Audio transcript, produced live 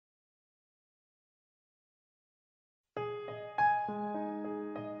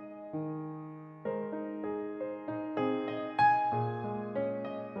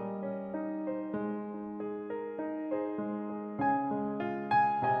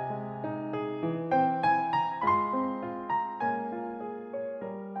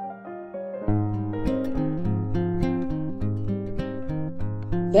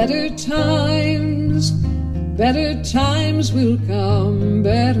Better times will come,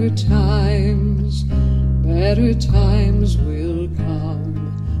 better times will come,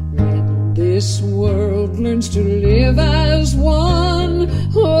 when this world learns to live as one.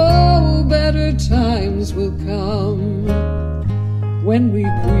 Oh, better times will come, when we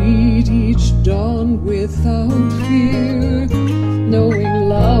greet each dawn without fear, knowing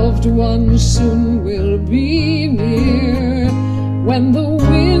loved ones soon will be near, when the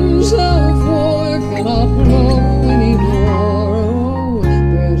winds of war cannot blow anymore. Oh,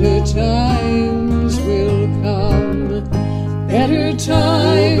 better times will come, better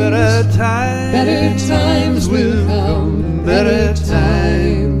times, better times will come, better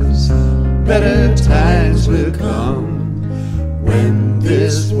times will come, when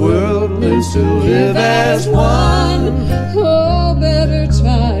this world learns to live as one. Oh, better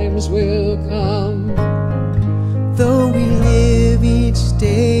times will come. Though we live each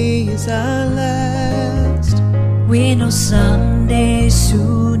day as our last, we know someday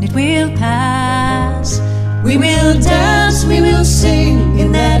soon it will pass. We will dance, we will sing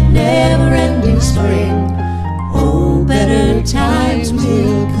in that never-ending spring. Oh, better times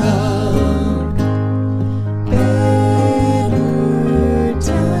will come. Better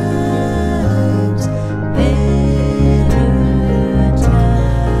times, better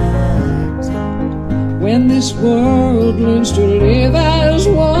times. When this world learns to live as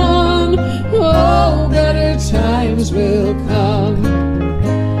one, oh, better times will come.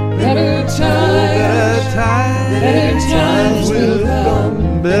 Better times will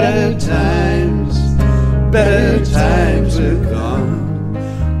come. Better times.